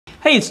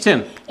Hey, it's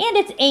Tim. And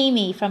it's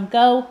Amy from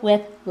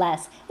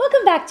GoWithLess.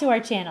 Welcome back to our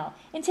channel.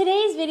 In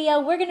today's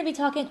video, we're going to be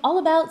talking all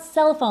about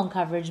cell phone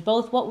coverage,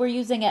 both what we're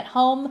using at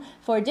home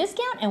for a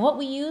discount and what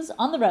we use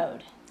on the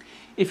road.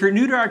 If you're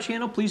new to our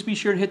channel, please be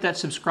sure to hit that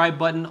subscribe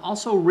button.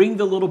 Also, ring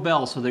the little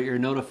bell so that you're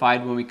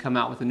notified when we come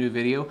out with a new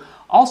video.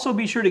 Also,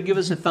 be sure to give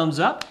us a thumbs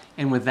up.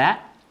 And with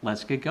that,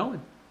 let's get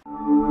going.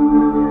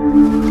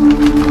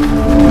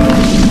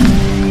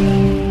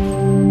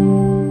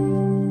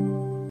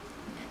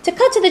 To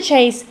cut to the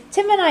chase,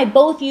 Tim and I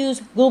both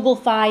use Google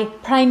Fi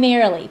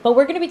primarily, but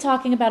we're going to be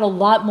talking about a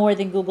lot more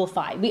than Google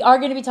Fi. We are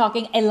going to be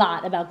talking a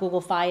lot about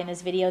Google Fi in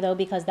this video, though,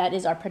 because that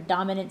is our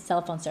predominant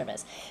cell phone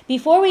service.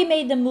 Before we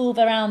made the move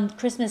around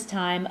Christmas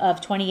time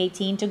of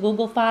 2018 to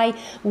Google Fi,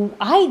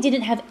 I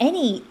didn't have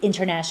any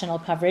international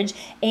coverage,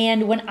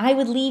 and when I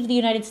would leave the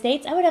United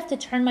States, I would have to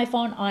turn my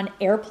phone on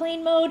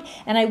airplane mode,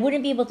 and I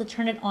wouldn't be able to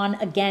turn it on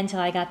again till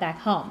I got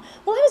back home.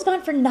 Well, I was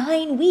gone for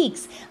 9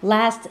 weeks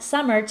last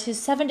summer to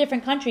 7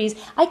 different countries.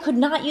 I could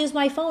not use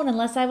my phone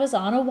unless I was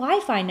on a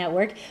Wi-Fi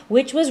network,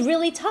 which was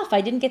really tough. I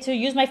didn't get to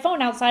use my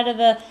phone outside of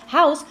the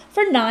house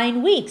for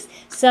 9 weeks.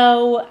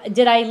 So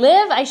did I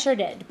live? I sure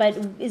did. But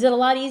is it a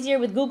lot easier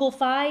with Google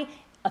Fi?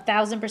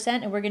 1000%,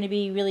 and we're going to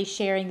be really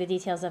sharing the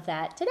details of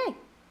that today.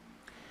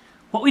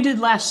 What we did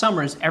last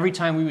summer is every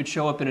time we would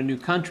show up in a new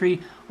country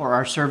or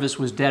our service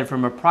was dead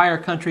from a prior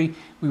country,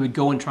 we would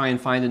go and try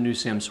and find a new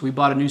SIM. So we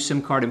bought a new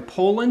SIM card in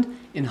Poland,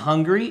 in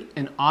Hungary,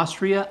 in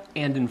Austria,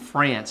 and in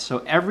France. So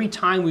every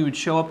time we would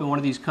show up in one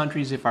of these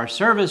countries, if our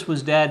service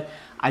was dead,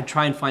 I'd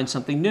try and find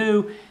something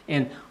new.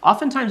 And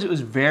oftentimes it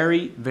was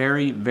very,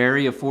 very,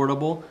 very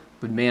affordable,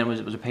 but man,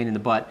 it was a pain in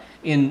the butt.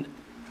 In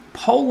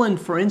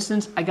Poland, for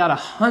instance, I got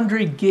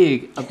 100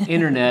 gig of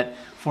internet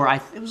for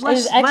I know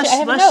exactly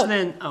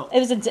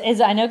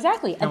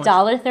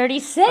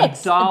 $1.36.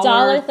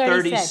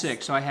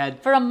 $1.36. So I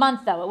had for a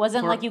month though. It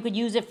wasn't like you could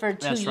use it for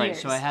 2 years. That's right.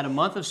 So I had a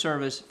month of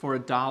service for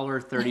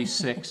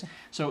 $1.36.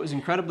 So it was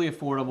incredibly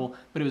affordable,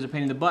 but it was a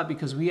pain in the butt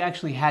because we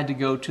actually had to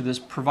go to this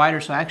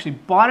provider. So I actually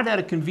bought it at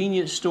a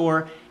convenience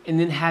store and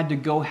then had to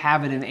go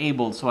have it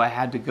enabled. So I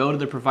had to go to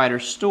the provider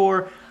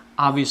store.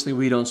 Obviously,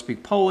 we don't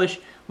speak Polish.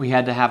 We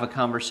had to have a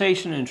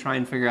conversation and try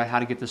and figure out how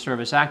to get the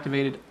service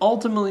activated.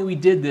 Ultimately, we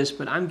did this,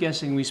 but I'm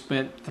guessing we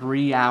spent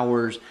 3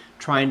 hours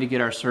trying to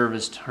get our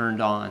service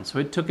turned on. So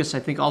it took us, I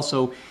think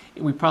also,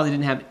 we probably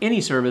didn't have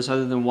any service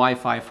other than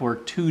Wi-Fi for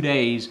 2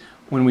 days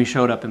when we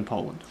showed up in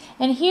Poland.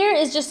 And here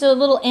is just a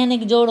little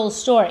anecdotal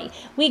story.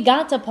 We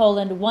got to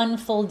Poland 1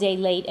 full day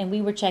late and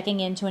we were checking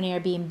into an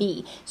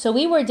Airbnb. So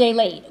we were a day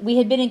late. We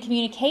had been in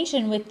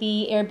communication with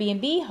the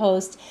Airbnb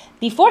host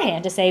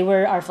beforehand to say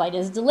our flight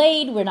is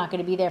delayed, we're not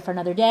going to be there for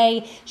another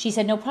day. She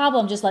said, no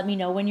problem, just let me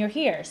know when you're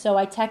here. So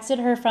I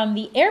texted her from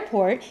the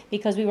airport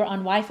because we were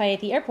on Wi-Fi at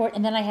the airport,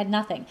 and then I had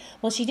nothing.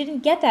 Well, she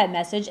didn't get that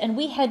message, and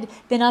we had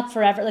been up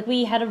forever. Like,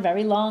 we had a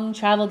very long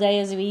travel day,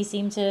 as we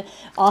seem to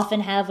often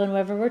have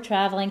whenever we're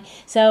traveling.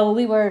 So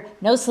we were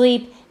no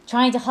sleep,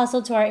 trying to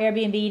hustle to our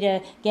Airbnb to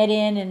get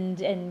in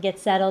and get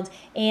settled.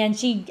 And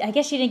I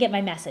guess she didn't get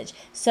my message.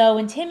 So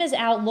when Tim is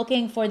out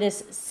looking for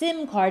this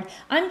SIM card,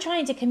 I'm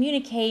trying to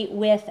communicate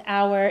with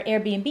our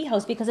Airbnb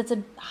host because it's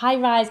a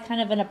high-rise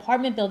kind of an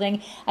apartment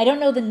building. I don't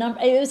know the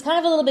number. It was kind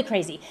of a little bit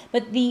crazy.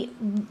 But the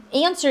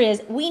answer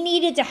is we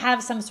needed to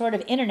have some sort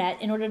of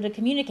internet in order to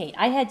communicate.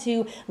 I had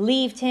to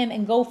leave Tim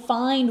and go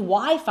find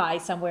Wi-Fi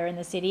somewhere in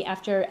the city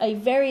after a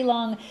very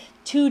long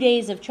 2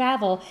 days of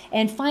travel.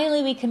 And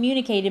finally we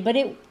communicated, but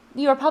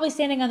we were probably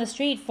standing on the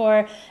street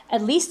for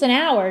at least an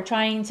hour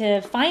trying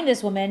to find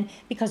this woman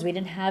because we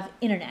didn't have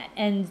internet.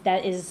 And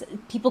that is,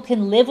 people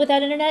can live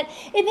without internet.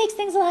 It makes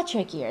things a lot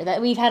trickier.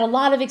 That we've had a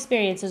lot of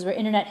experiences where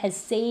internet has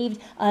saved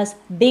us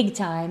big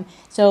time.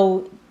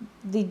 So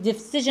the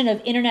decision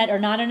of internet or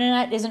not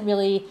internet isn't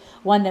really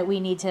one that we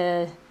need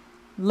to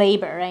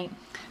labor, right?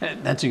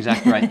 That's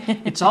exactly right.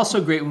 It's also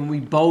great when we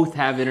both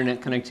have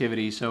internet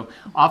connectivity. So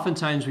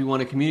oftentimes we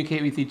want to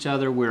communicate with each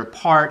other. We're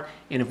apart,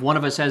 and if one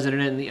of us has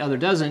internet and the other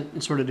doesn't,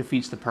 it sort of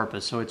defeats the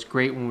purpose. So it's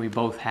great when we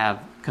both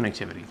have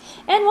connectivity.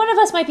 And one of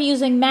us might be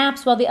using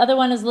maps while the other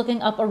one is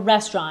looking up a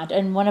restaurant,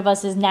 and one of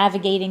us is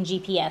navigating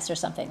GPS or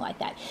something like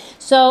that.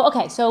 So,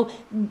 okay, so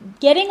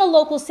getting a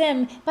local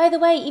SIM, by the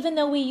way, even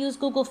though we use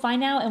Google Fi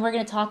now, and we're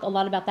going to talk a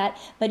lot about that,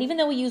 but even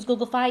though we use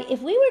Google Fi,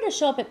 if we were to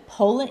show up in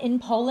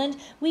Poland,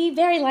 we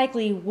very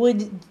likely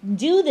would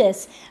do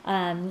this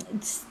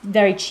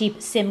very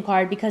cheap SIM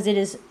card because it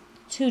is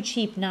too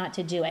cheap not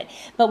to do it.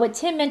 But what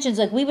Tim mentions,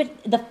 like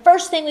the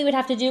first thing we would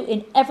have to do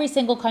in every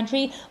single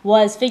country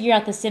was figure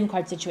out the SIM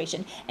card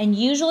situation. And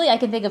usually I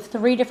can think of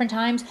 3 different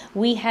times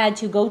we had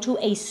to go to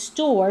a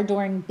store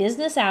during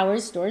business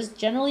hours. Stores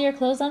generally are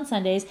closed on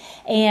Sundays,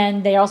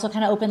 and they're also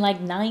kind of open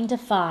like 9 to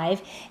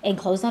 5 and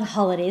closed on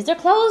holidays. They're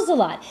closed a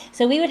lot.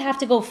 So we would have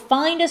to go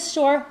find a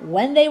store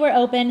when they were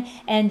open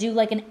and do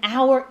like an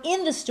hour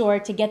in the store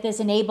to get this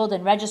enabled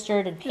and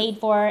registered and paid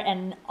for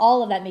and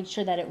all of that, make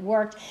sure that it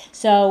worked.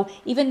 So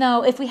even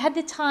though if we had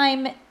the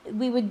time,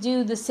 we would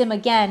do the SIM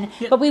again,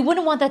 but we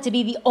wouldn't want that to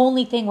be the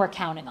only thing we're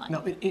counting on.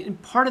 No,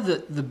 part of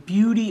the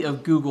beauty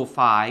of Google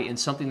Fi and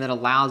something that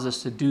allows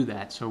us to do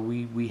that, so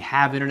we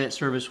have internet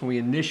service when we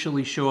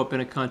initially show up in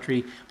a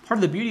country. Part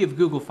of the beauty of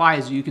Google Fi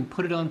is you can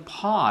put it on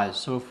pause.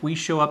 So if we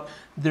show up,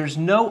 there's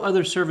no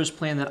other service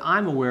plan that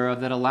I'm aware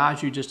of that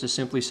allows you just to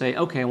simply say,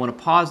 okay, I want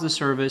to pause the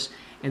service,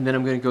 and then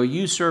I'm going to go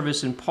use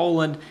service in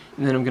Poland,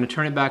 and then I'm going to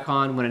turn it back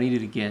on when I need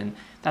it again.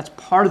 That's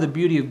part of the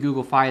beauty of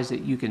Google Fi, is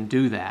that you can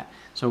do that.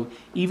 So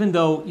even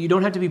though you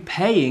don't have to be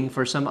paying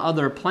for some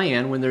other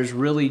plan when there's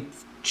really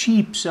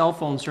cheap cell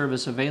phone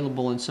service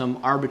available in some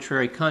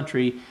arbitrary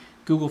country,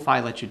 Google Fi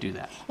lets you do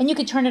that. And you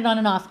could turn it on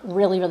and off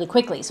really, really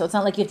quickly. So it's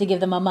not like you have to give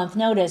them a month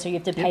notice or you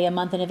have to pay a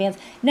month in advance.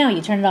 No,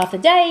 you turn it off the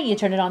day, you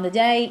turn it on the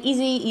day.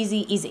 Easy,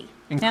 easy, easy.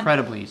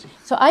 Incredibly easy.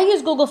 So I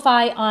use Google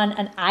Fi on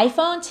an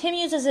iPhone. Tim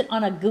uses it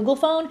on a Google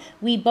phone.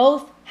 We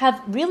both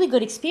have really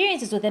good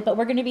experiences with it, but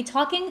we're going to be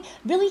talking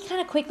really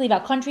kind of quickly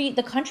about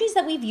the countries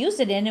that we've used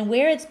it in and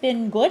where it's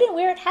been good and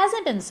where it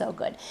hasn't been so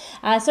good.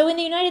 So in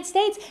the United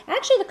States,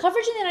 actually the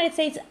coverage in the United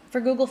States for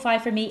Google Fi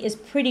for me is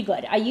pretty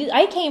good.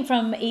 I came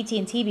from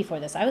AT&T before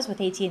this. I was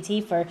with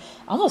AT&T for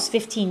almost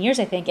 15 years,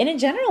 I think. And in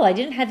general, I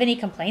didn't have any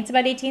complaints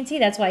about AT&T.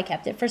 That's why I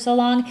kept it for so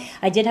long.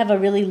 I did have a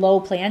really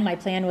low plan. My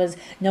plan was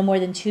no more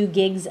than 2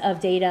 gigs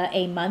of data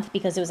a month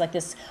because it was like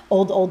this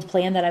old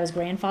plan that I was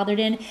grandfathered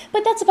in.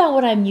 But that's about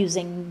what I'm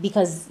using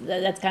because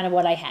that's kind of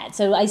what I had.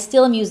 So I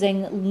still am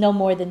using no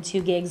more than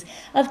 2 gigs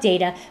of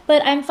data.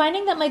 But I'm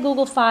finding that my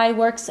Google Fi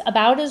works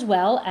about as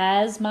well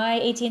as my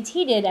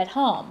AT&T did at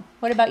home.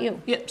 What about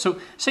you? Yeah, so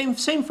same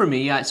for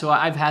me. So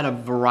I've had a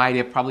variety.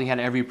 I've probably had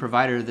every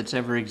provider that's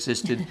ever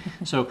existed.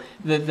 So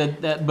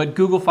but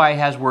Google Fi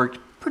has worked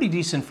pretty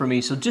decent for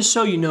me. So just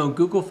so you know,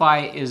 Google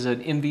Fi is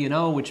an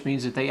MVNO, which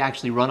means that they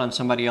actually run on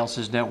somebody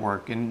else's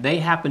network. And they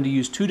happen to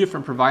use 2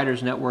 different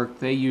providers' network.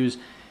 They use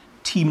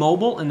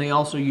T-Mobile and they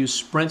also use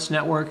Sprint's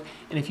network.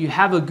 And if you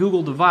have a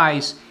Google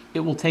device, it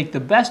will take the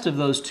best of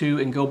those 2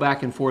 and go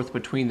back and forth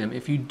between them.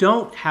 If you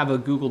don't have a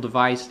Google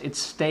device, it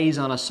stays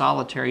on a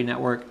solitary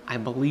network. I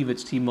believe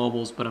it's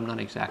T-Mobile's, but I'm not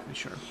exactly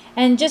sure.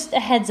 And just a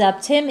heads up,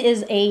 Tim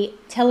is a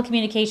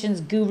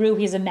telecommunications guru.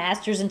 He has a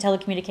master's in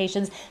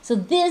telecommunications. So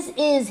this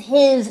is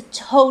his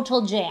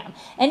total jam.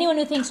 Anyone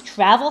who thinks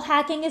travel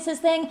hacking is his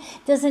thing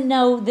doesn't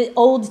know the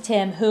old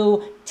Tim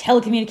who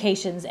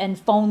telecommunications and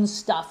phone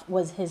stuff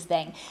was his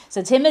thing.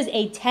 So Tim is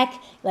a tech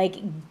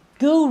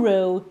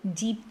guru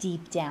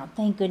deep down.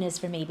 Thank goodness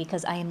for me,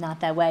 because I am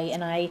not that way,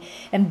 and I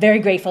am very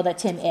grateful that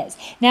Tim is.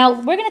 Now,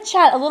 we're going to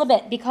chat a little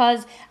bit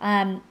because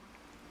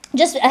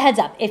just a heads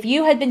up, if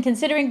you had been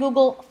considering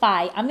Google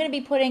Fi, I'm going to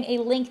be putting a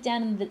link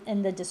down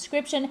in the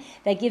description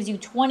that gives you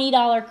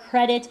 $20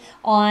 credit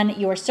on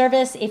your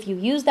service. If you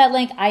use that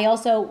link, I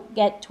also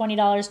get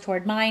 $20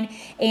 toward mine.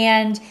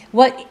 And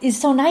what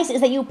is so nice is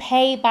that you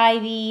pay by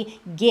the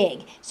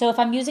gig. So if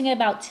I'm using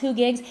about 2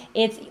 gigs,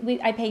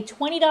 I pay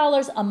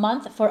 $20 a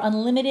month for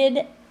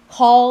unlimited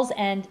calls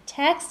and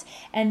text,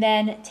 and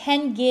then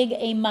 10 gig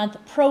a month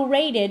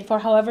prorated for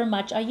however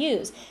much I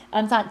use.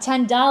 It's not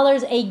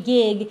 $10 a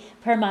gig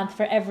per month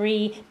for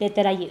every bit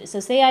that I use. So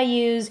say I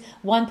use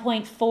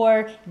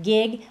 1.4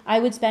 gig,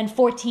 I would spend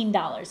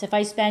 $14. If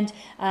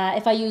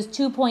I use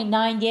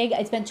 2.9 gig,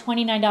 I'd spend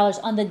 $29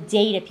 on the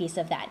data piece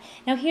of that.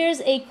 Now here's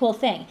a cool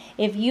thing.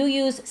 If you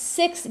use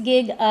 6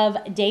 gig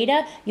of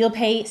data, you'll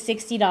pay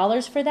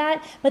 $60 for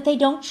that, but they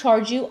don't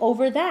charge you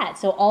over that.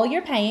 So all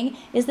you're paying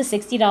is the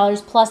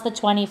 $60 plus the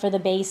 $20 for the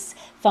base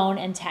phone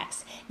and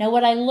text. Now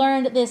what I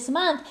learned this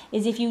month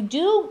is if you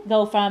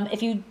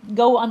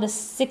go on the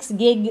 6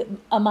 gig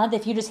a month,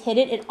 if you just hit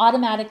it, it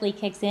automatically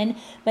kicks in.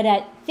 But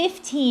at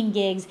 15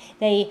 gigs,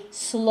 they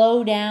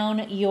slow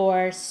down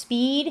your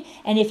speed.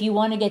 And if you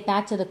want to get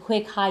back to the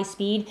quick high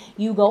speed,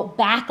 you go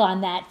back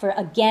on that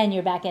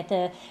you're back at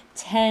the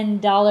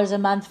 $10 a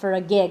month for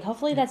a gig.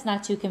 Hopefully that's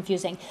not too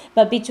confusing.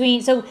 But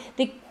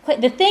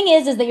the thing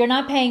is that you're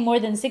not paying more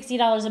than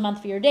 $60 a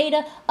month for your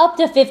data, up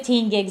to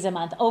 15 gigs a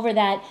month. Over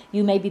that,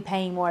 you may be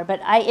paying more. But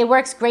it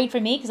works great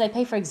for me because I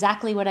pay for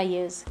exactly what I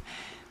use.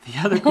 The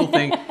other cool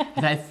thing,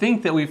 and I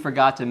think that we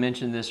forgot to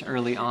mention this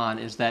early on,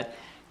 is that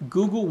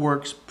Google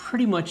works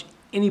pretty much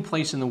any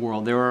place in the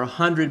world. There are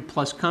 100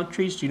 plus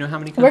countries. Do you know how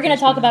many countries? We're going to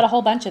talk about a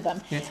whole bunch of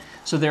them. Yeah.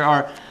 So there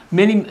are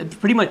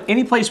pretty much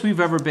any place we've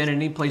ever been and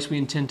any place we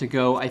intend to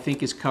go, I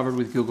think is covered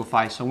with Google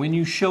Fi. So when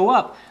you show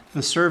up,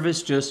 the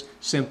service just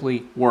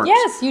simply works.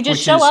 Yes, you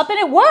just show up and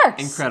it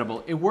works.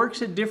 Incredible. It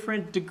works at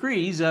different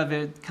degrees of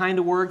it kind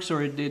of works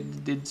or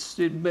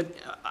but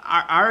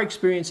our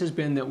experience has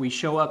been that we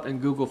show up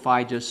and Google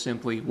Fi just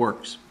simply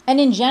works. And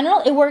in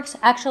general, it works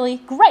actually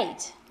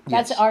great.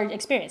 That's Yes. our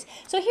experience.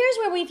 So here's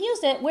where we've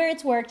used it, where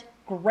it's worked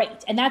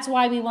great. And that's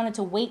why we wanted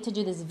to wait to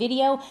do this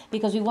video,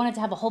 because we wanted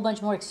to have a whole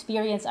bunch more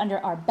experience under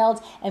our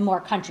belt and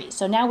more countries.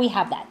 So now we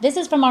have that. This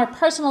is from our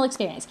personal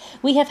experience.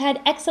 We have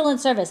had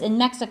excellent service in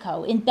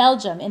Mexico, in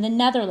Belgium, in the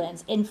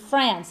Netherlands, in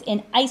France,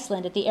 in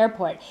Iceland at the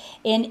airport.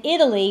 In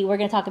Italy, we're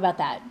going to talk about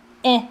that.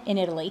 in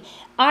Italy.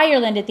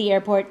 Ireland at the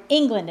airport,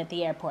 England at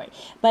the airport.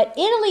 But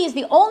Italy is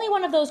the only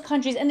one of those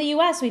countries. In the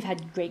US, we've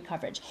had great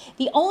coverage.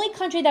 The only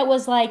country that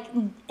was like,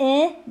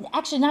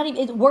 actually not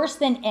even, worse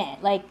than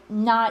like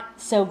not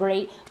so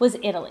great, was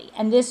Italy.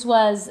 And this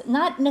was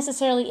not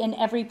necessarily in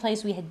every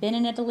place we had been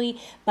in Italy,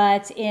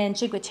 but in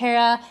Cinque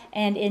Terre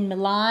and in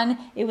Milan,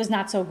 it was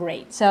not so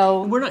great.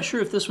 So we're not sure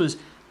if this was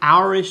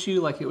our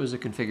issue, like it was a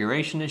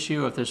configuration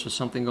issue, if this was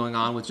something going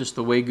on with just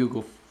the way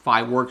Google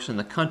Fi works in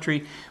the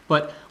country,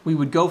 but we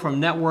would go from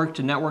network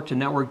to network to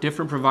network,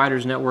 different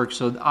providers' networks.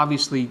 So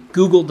obviously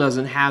Google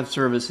doesn't have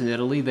service in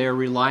Italy. They're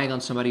relying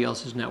on somebody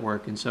else's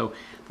network. And so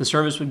the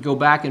service would go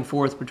back and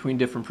forth between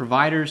different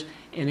providers,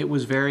 and it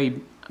was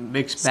very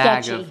mixed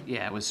bag sketchy.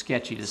 It was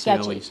sketchy to say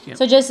the least. Yeah.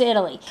 So just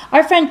Italy.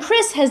 Our friend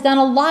Chris has done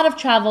a lot of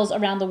travels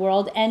around the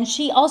world, and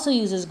she also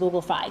uses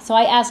Google Fi. So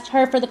I asked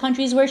her for the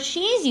countries where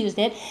she's used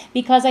it,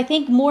 because I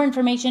think more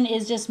information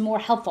is just more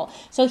helpful.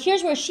 So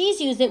here's where she's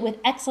used it with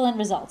excellent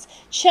results.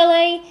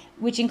 Chile,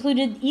 which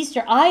included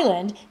Easter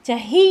Island,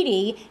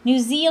 Tahiti, New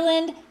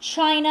Zealand,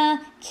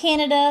 China,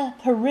 Canada,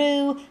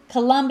 Peru,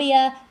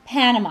 Colombia,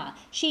 Panama.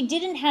 She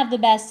didn't have the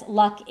best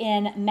luck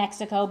in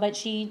Mexico, but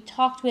she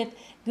talked with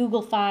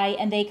Google Fi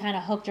and they kind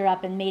of hooked her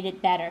up and made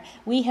it better.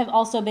 We have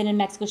also been in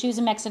Mexico. She was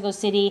in Mexico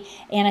City,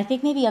 and I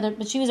think maybe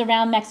but she was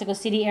around Mexico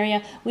City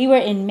area. We were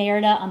in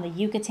Merida on the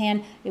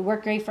Yucatan. It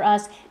worked great for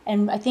us.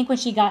 And I think when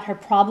she got her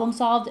problem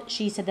solved,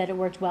 she said that it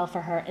worked well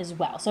for her as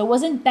well. So it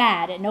wasn't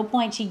bad. At no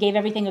point she gave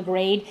everything a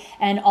grade,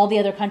 and all the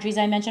other countries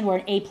I mentioned were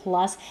an A+.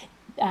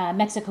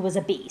 Mexico was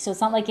a B, so it's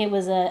not like it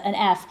was an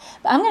F.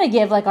 But I'm going to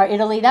give like our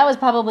Italy, that was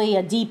probably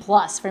a D+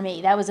 for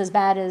me. That was as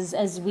bad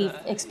as we've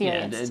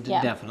experienced.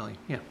 Definitely.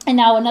 Yeah. And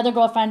now another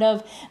girlfriend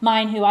of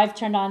mine who I've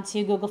turned on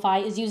to Google Fi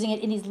is using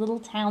it in these little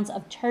towns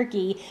of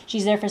Turkey.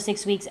 She's there for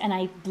 6 weeks, and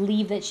I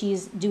believe that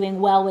she's doing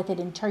well with it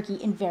in Turkey,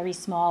 in very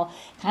small,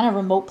 kind of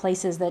remote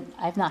places that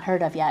I've not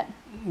heard of yet.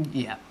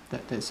 Yeah.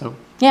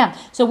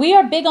 So we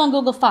are big on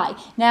Google Fi.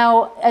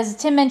 Now, as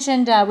Tim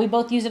mentioned, we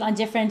both use it on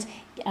different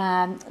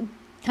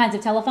kinds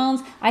of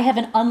telephones. I have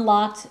an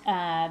unlocked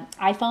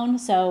iPhone,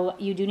 so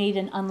you do need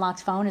an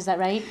unlocked phone. Is that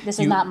right? This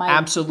is not my... You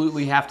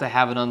absolutely have to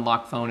have an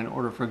unlocked phone in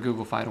order for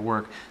Google Fi to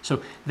work.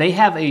 So they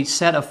have a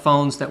set of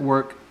phones that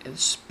work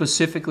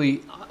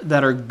specifically,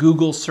 that are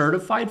Google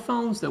certified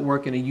phones that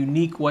work in a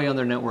unique way on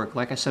their network.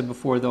 Like I said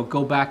before, they'll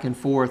go back and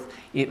forth.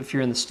 If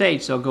you're in the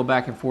States, they'll go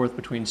back and forth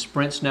between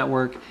Sprint's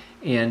network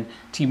and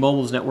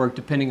T-Mobile's network,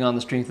 depending on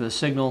the strength of the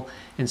signal.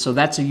 And so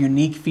that's a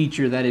unique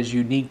feature that is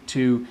unique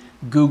to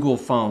Google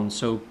phones.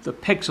 So the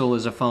Pixel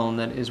is a phone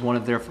that is one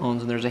of their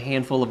phones, and there's a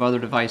handful of other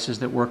devices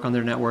that work on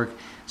their network.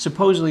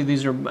 Supposedly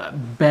these are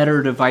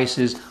better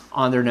devices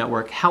on their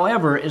network.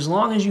 However, as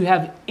long as you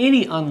have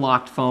any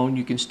unlocked phone,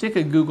 you can stick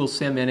a Google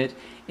SIM in it,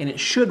 and it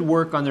should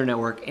work on their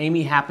network.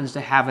 Amy happens to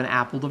have an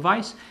Apple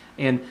device,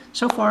 and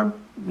so far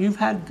you've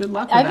had good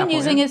luck with I've been Apple,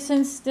 using it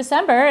since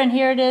December, and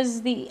here it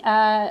is, the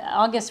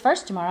August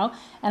 1st tomorrow,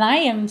 and I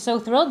am so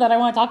thrilled that I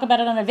want to talk about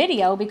it on a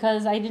video,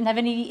 because I didn't have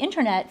any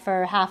internet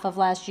for half of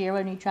last year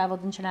when we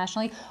traveled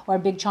internationally, or a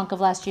big chunk of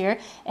last year,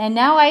 and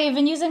now I've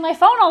been using my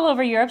phone all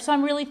over Europe, so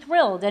I'm really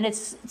thrilled. And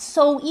it's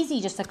so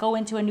easy just to go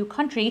into a new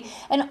country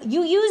and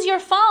you use your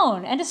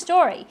phone. End of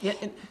story. Yeah,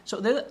 and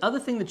so the other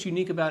thing that's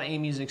unique about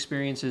Amy's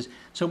experience is,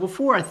 so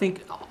before, I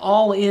think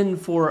all in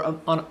for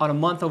on a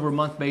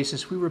month-over-month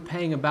basis, we were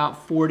paying about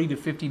 $40 to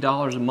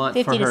 $50 a month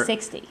for her,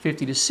 $50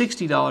 to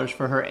 $60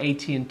 for her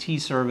AT&T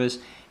service,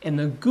 and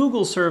the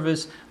Google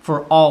service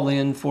for all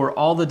in, for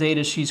all the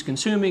data she's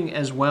consuming,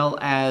 as well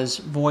as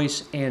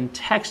voice and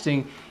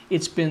texting,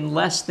 it's been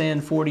less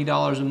than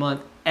 $40 a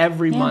month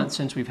every month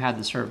since we've had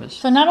the service.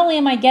 So not only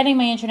am I getting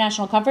my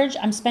international coverage,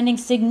 I'm spending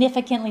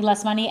significantly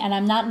less money, and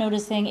I'm not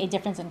noticing a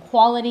difference in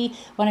quality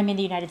when I'm in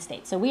the United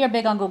States. So we are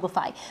big on Google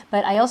Fi.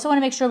 But I also want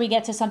to make sure we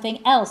get to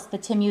something else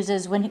that Tim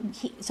uses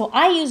so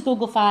I use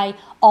Google Fi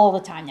all the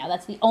time now.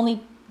 That's the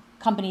only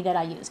company that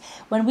I use.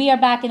 When we are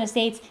back in the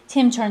States,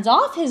 Tim turns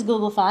off his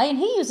Google Fi and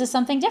he uses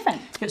something different.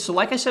 Okay, so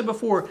like I said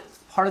before,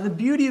 part of the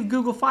beauty of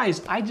Google Fi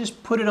is I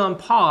just put it on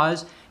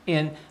pause,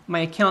 and my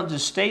account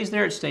just stays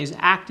there, it stays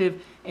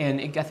active,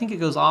 and I think it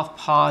goes off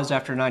pause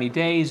after 90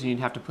 days, and you'd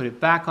have to put it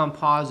back on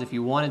pause if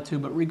you wanted to.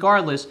 But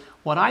regardless,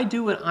 what I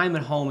do when I'm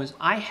at home is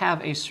I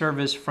have a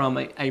service from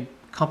a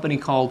company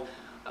called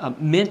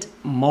Mint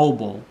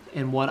Mobile.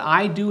 And what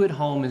I do at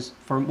home is,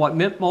 for what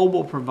Mint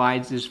Mobile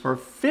provides is for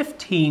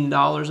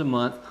 $15 a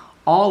month,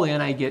 all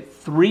in, I get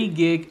 3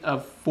 gig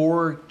of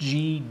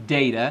 4G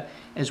data,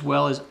 as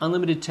well as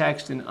unlimited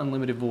text and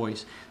unlimited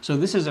voice. So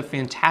this is a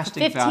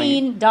fantastic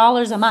value.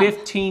 $15 a month.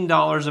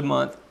 $15 a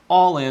month,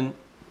 all in.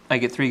 I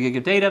get 3 gig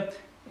of data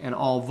and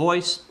all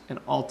voice and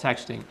all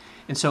texting.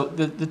 And so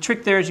the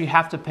trick there is you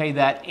have to pay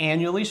that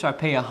annually. So I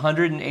pay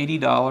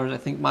 $180. I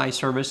think my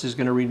service is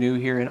going to renew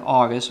here in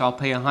August. So I'll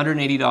pay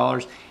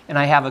 $180, and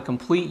I have a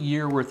complete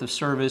year worth of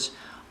service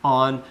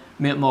on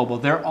Mint Mobile.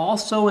 They're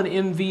also an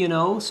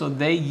MVNO, so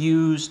they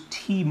use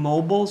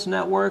T-Mobile's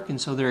network, and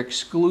so they're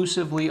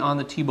exclusively on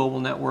the T-Mobile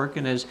network.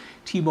 And as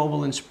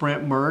T-Mobile and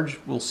Sprint merge,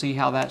 we'll see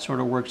how that sort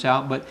of works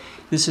out. But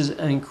this is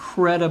an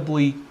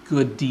incredibly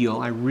good deal.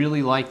 I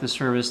really like the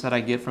service that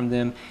I get from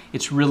them.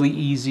 It's really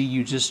easy.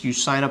 You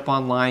sign up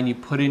online, you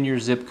put in your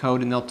zip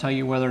code, and they'll tell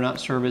you whether or not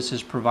service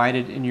is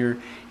provided in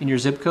your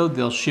zip code.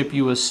 They'll ship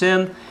you a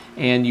SIM,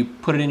 and you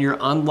put it in your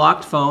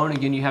unlocked phone.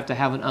 Again, you have to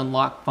have an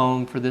unlocked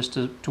phone for this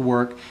to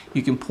work.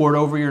 You can port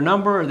over your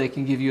number, or they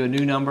can give you a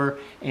new number.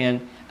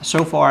 And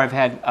so far, I've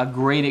had a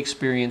great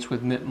experience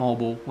with Mint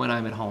Mobile when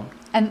I'm at home.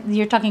 And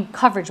you're talking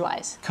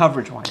coverage-wise?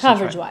 Coverage-wise.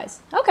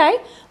 Coverage-wise. Right. Okay.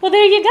 Well,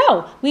 there you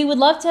go. We would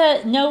love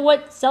to know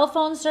what cell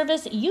phone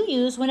service you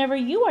use whenever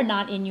you are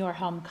not in your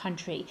home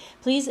country.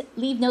 Please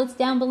leave notes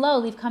down below,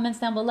 leave comments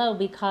down below,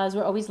 because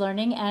we're always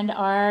learning and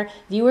our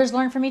viewers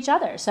learn from each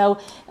other. So,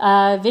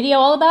 video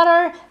all about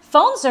our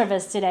phone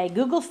service today.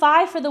 Google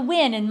Fi for the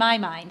win in my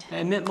mind.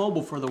 And Mint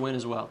Mobile for the win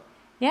as well.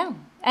 Yeah.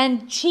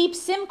 And cheap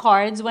SIM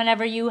cards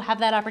whenever you have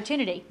that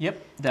opportunity.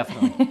 Yep,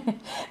 definitely.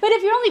 But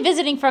if you're only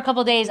visiting for a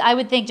couple days, I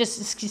would think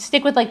just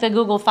stick with like the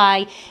Google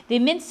Fi. The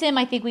Mint SIM,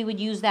 I think we would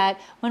use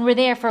that when we're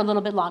there for a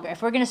little bit longer.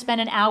 If we're going to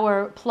spend an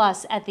hour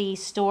plus at the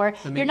store,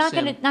 you're not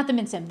going to, not the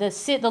Mint SIM,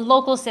 the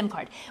local SIM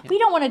card. Yep. We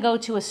don't want to go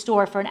to a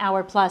store for an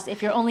hour plus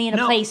if you're only in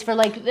a place for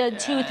like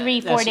 2, 3,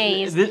 4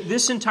 days.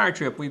 This entire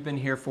trip, we've been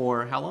here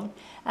for how long?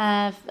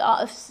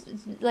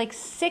 Like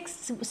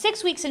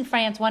six weeks in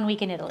France, 1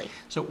 week in Italy.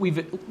 So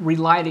we've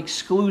relied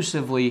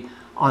exclusively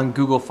on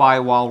Google Fi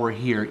while we're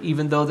here,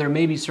 even though there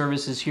may be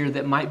services here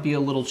that might be a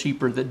little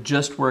cheaper that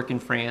just work in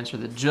France or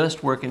that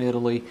just work in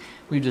Italy.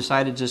 We've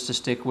decided just to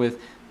stick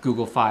with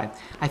Google Fi.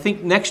 I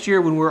think next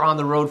year when we're on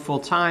the road full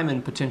time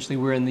and potentially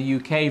we're in the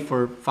UK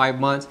for 5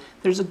 months,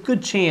 there's a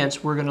good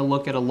chance we're going to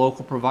look at a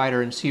local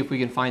provider and see if we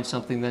can find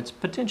something that's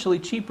potentially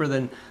cheaper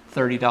than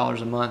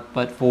 $30 a month.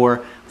 But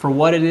for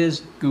what it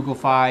is, Google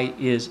Fi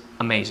is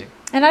amazing.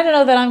 And I don't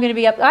know that I'm going to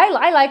be up.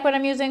 I like what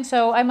I'm using,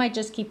 so I might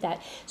just keep that.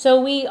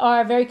 So we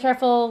are very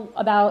careful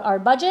about our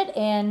budget,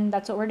 and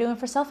that's what we're doing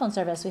for cell phone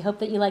service. We hope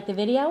that you like the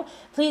video.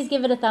 Please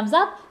give it a thumbs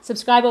up.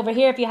 Subscribe over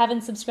here if you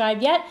haven't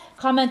subscribed yet.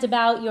 Comment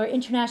about your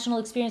international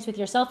experience with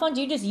your cell phone.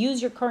 Do you just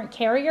use your current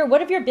carrier? What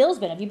have your bills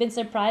been? Have you been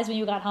surprised when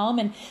you got home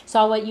and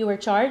saw what you were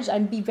charged?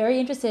 I'd be very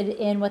interested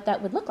in what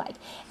that would look like.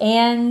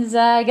 And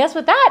I guess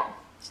with that,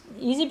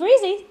 easy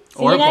breezy.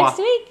 See you next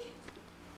week.